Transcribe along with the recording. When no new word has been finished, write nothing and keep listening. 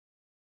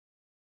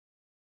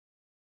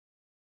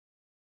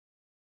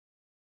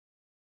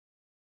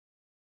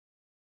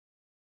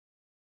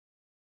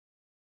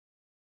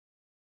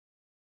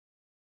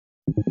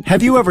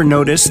Have you ever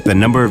noticed the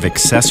number of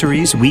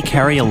accessories we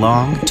carry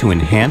along to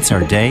enhance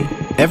our day?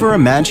 Ever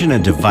imagine a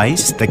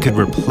device that could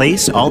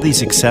replace all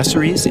these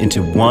accessories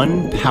into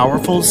one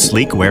powerful,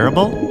 sleek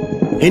wearable?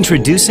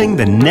 Introducing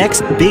the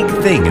next big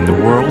thing in the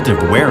world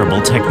of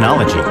wearable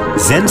technology,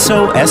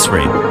 Zenso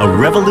S-Ring, a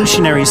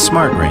revolutionary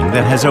smart ring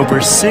that has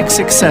over 6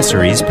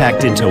 accessories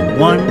packed into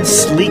one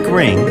sleek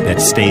ring that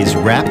stays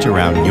wrapped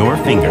around your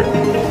finger.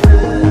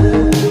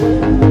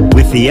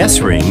 With the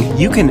S-Ring,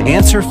 you can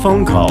answer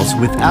phone calls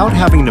without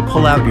having to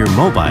pull out your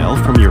mobile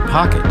from your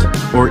pocket,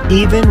 or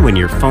even when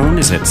your phone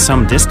is at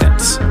some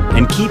distance,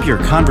 and keep your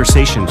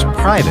conversations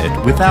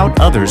private without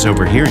others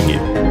overhearing you.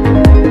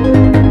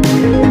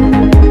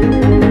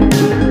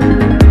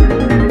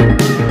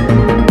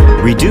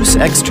 Reduce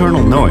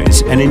external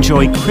noise and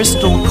enjoy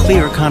crystal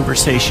clear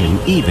conversation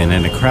even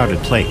in a crowded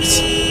place.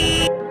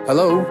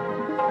 Hello?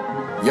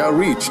 You're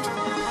reached.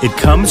 It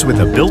comes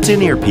with a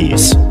built-in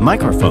earpiece,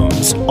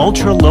 microphones,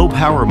 ultra-low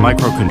power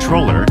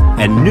microcontroller,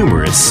 and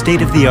numerous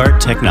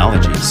state-of-the-art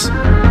technologies.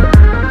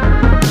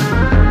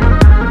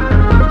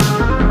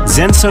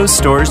 Zenso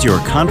stores your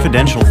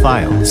confidential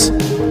files.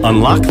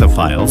 Unlock the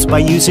files by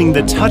using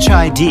the Touch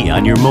ID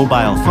on your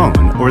mobile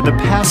phone or the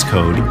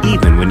passcode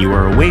even when you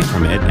are away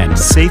from it, and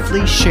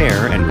safely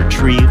share and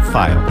retrieve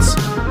files.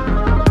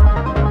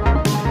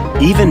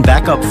 Even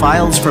back up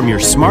files from your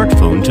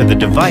smartphone to the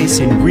device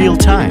in real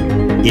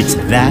time. It's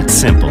that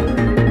simple.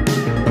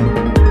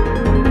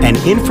 An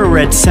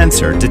infrared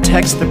sensor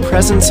detects the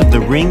presence of the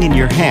ring in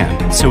your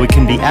hand, so it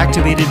can be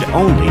activated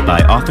only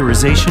by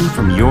authorization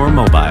from your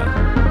mobile.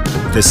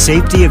 The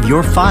safety of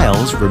your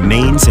files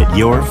remains at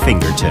your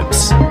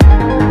fingertips.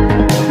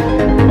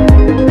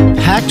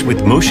 Packed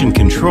with motion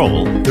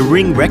control, the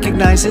ring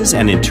recognizes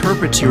and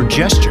interprets your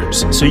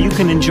gestures so you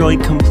can enjoy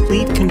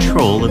complete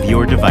control of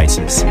your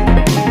devices.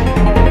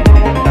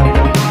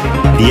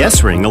 The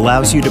S-Ring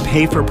allows you to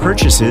pay for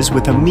purchases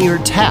with a mere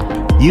tap.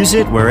 Use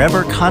it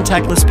wherever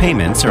contactless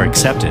payments are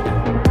accepted.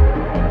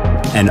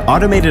 An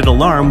automated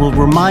alarm will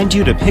remind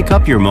you to pick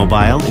up your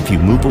mobile if you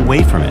move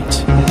away from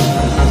it.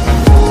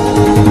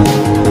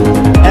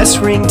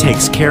 S-Ring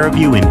takes care of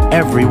you in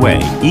every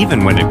way,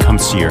 even when it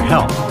comes to your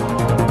health.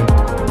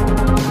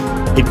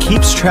 It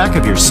keeps track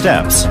of your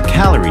steps,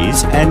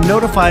 calories, and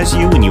notifies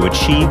you when you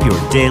achieve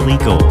your daily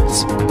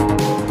goals.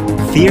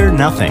 Fear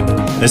nothing,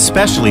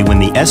 especially when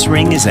the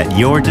S-Ring is at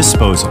your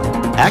disposal.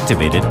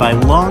 Activated by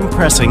long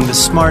pressing the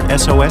Smart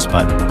SOS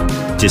button.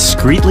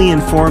 Discreetly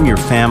inform your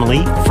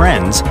family,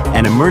 friends,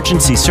 and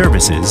emergency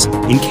services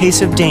in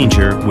case of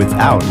danger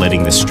without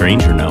letting the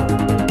stranger know.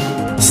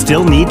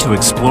 Still need to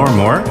explore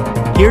more?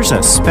 Here's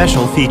a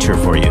special feature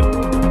for you.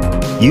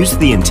 Use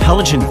the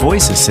intelligent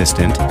voice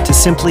assistant to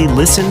simply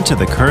listen to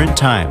the current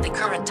time. The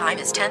current time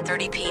is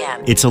 10:30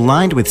 p.m. It's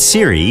aligned with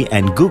Siri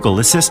and Google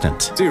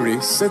Assistant.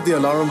 Siri, set the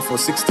alarm for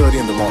 6:30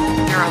 in the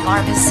morning. Your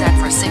alarm is set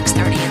for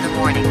 6:30 in the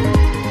morning.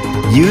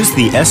 Use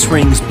the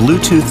S-Ring's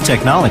Bluetooth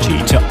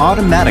technology to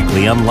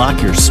automatically unlock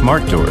your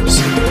smart doors.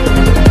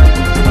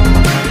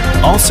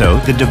 Also,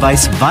 the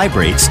device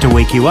vibrates to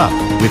wake you up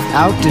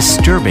without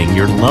disturbing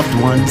your loved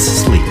one's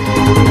sleep.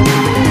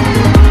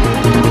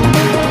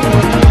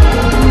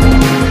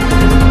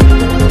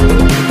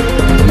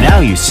 Now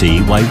you see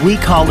why we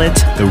call it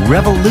the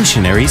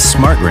revolutionary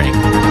smart ring.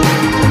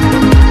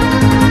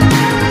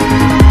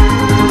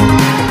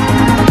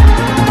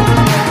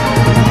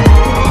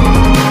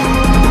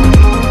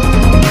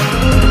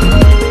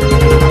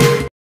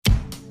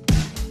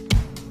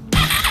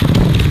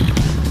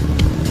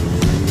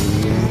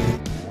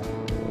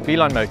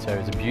 Beeline Moto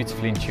is a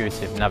beautifully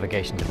intuitive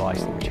navigation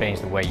device that will change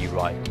the way you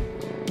ride.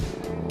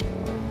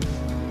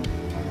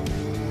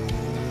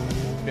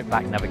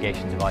 Back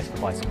navigation device for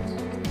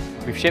bicycles.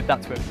 We've shipped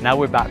that to it. Now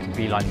we're back to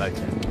Beeline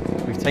Moto.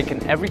 We've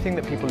taken everything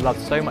that people loved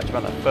so much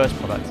about that first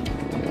product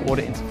and poured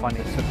it into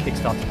finding it took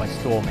Kickstarter by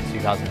storm in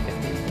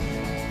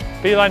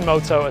 2015. Beeline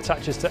Moto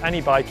attaches to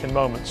any bike in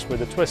moments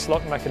with a twist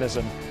lock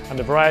mechanism and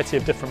a variety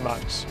of different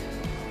modes.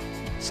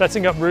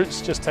 Setting up routes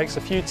just takes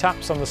a few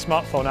taps on the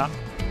smartphone app,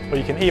 or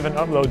you can even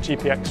upload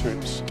GPX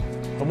routes.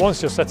 And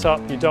once you're set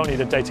up, you don't need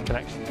a data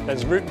connection.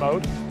 There's route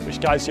mode, which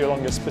guides you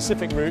along a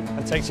specific route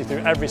and takes you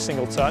through every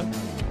single turn.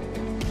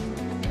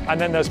 And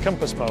then there's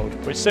compass mode,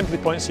 which simply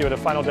points you at a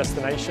final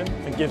destination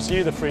and gives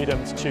you the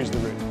freedom to choose the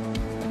route.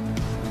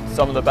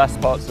 Some of the best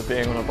parts of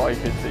being on a bike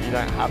is that you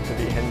don't have to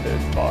be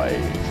hindered by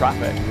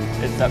traffic,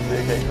 except for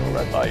the occasional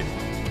red light.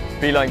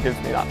 Beeline gives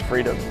me that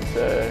freedom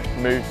to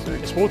move through.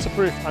 It's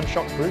waterproof and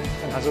shockproof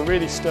and has a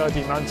really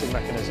sturdy mounting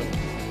mechanism.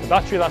 The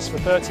battery lasts for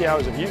 30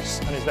 hours of use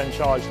and is then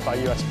charged by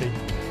USB.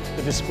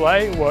 The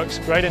display works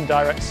great in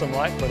direct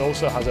sunlight, but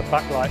also has a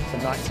backlight for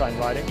nighttime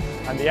riding,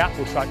 and the app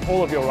will track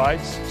all of your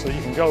rides so that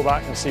you can go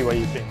back and see where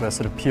you've been. The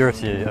sort of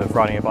purity of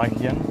riding a bike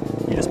again,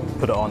 you just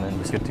put it on and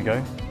it's good to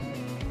go.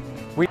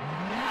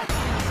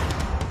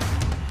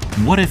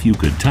 What if you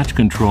could touch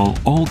control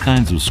all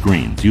kinds of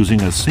screens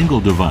using a single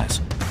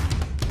device?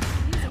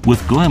 With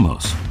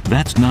Glamos,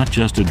 that's not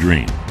just a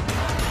dream.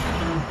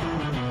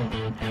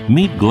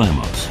 Meet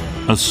Glamos,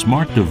 a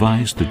smart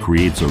device that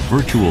creates a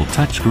virtual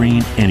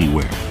touchscreen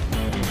anywhere.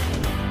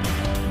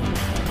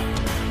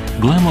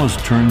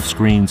 Glamos turns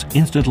screens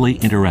instantly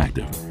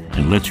interactive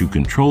and lets you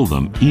control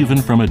them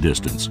even from a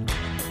distance.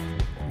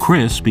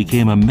 Chris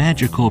became a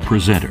magical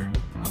presenter.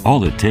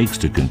 All it takes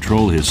to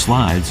control his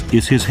slides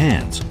is his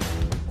hands.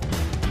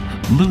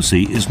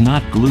 Lucy is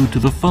not glued to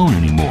the phone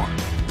anymore.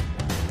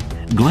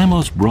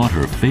 Glamos brought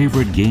her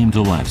favorite game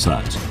to life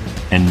size,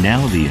 and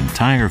now the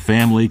entire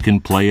family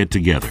can play it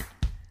together.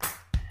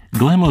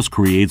 Glamos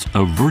creates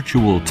a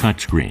virtual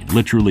touchscreen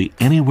literally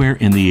anywhere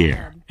in the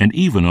air and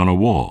even on a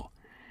wall.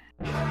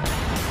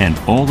 And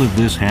all of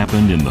this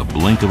happened in the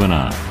blink of an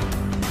eye.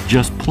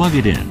 Just plug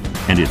it in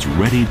and it's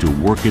ready to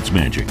work its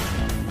magic.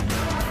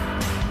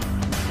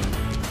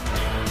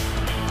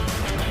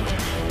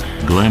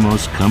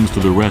 Glamos comes to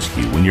the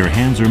rescue when your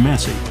hands are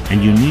messy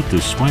and you need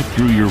to swipe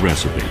through your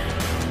recipe.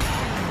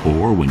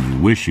 Or when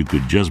you wish you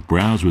could just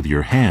browse with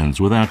your hands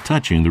without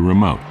touching the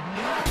remote.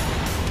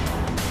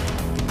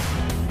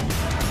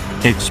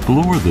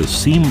 Explore the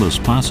seamless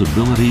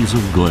possibilities of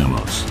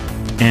Glamos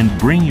and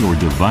bring your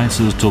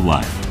devices to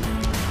life.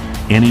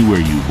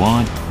 Anywhere you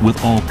want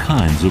with all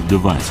kinds of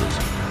devices.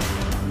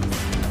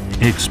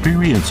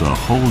 Experience a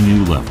whole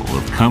new level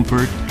of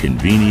comfort,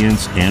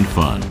 convenience, and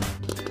fun.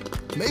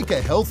 Make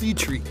a healthy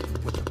treat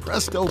with the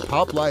Presto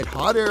Pop Light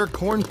Hot Air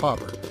Corn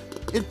Popper.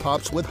 It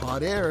pops with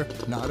hot air,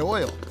 not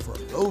oil, for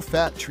a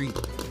low-fat treat.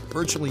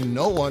 Virtually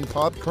no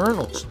unpopped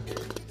kernels.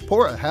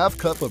 Pour a half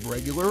cup of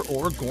regular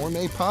or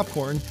gourmet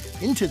popcorn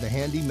into the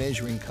handy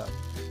measuring cup,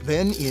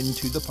 then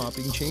into the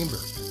popping chamber.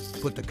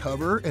 Put the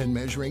cover and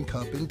measuring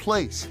cup in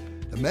place.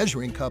 The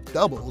measuring cup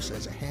doubles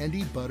as a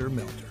handy butter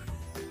melter.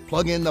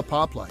 Plug in the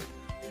Pop Light.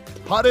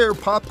 Hot air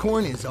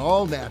popcorn is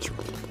all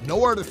natural.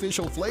 No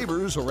artificial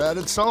flavors or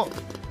added salt.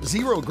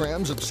 0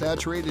 grams of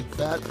saturated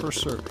fat per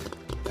serving.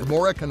 And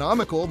more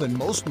economical than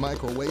most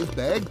microwave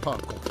bag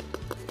popcorn.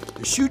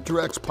 The chute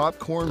directs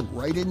popcorn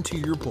right into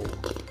your bowl.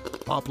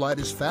 Pop Light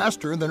is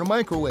faster than a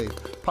microwave.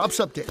 Pops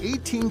up to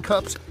 18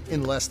 cups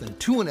in less than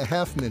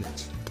 2.5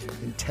 minutes.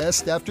 In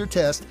test after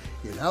test,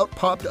 it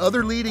out-popped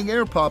other leading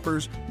air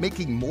poppers,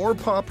 making more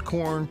popped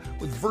corn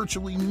with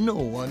virtually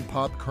no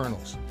unpopped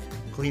kernels.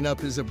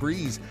 Cleanup is a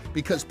breeze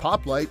because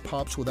Pop Light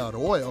pops without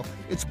oil.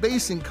 Its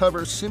base and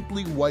cover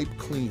simply wipe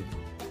clean.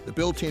 The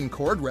built-in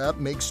cord wrap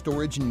makes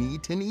storage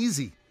neat and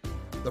easy.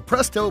 The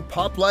Presto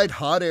Pop Light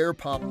Hot Air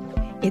Pop.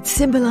 It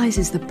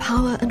symbolizes the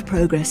power and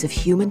progress of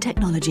human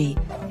technology,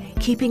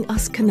 keeping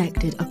us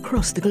connected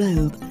across the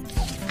globe.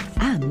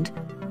 And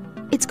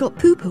it's got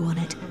poo-poo on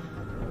it.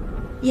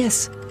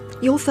 Yes,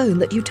 your phone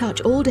that you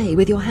touch all day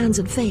with your hands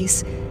and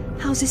face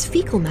houses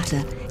fecal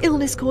matter,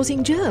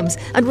 illness-causing germs,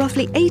 and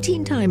roughly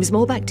 18 times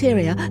more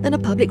bacteria than a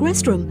public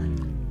restroom.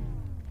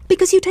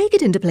 Because you take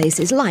it into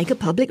places like a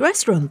public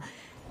restroom,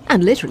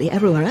 and literally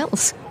everywhere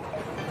else.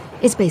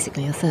 It's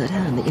basically a third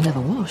hand that you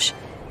never wash,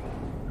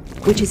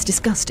 which is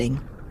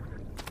disgusting.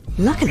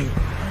 Luckily,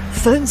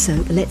 Phone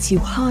Soap lets you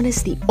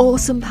harness the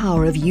awesome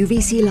power of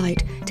UVC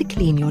light to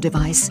clean your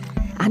device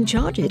and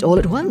charge it all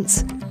at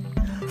once.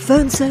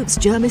 Phone Soap's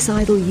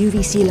germicidal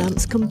UVC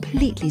lamps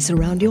completely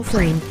surround your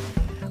phone,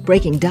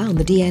 breaking down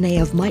the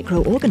DNA of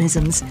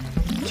microorganisms,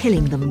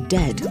 killing them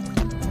dead.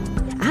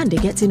 And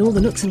it gets in all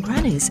the nooks and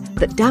crannies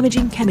that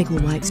damaging chemical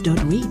wipes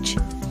don't reach.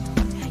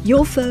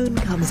 Your phone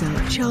comes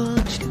out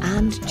charged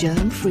and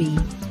germ-free,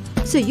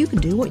 so you can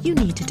do what you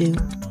need to do,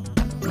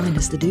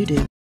 minus the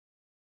doo-doo.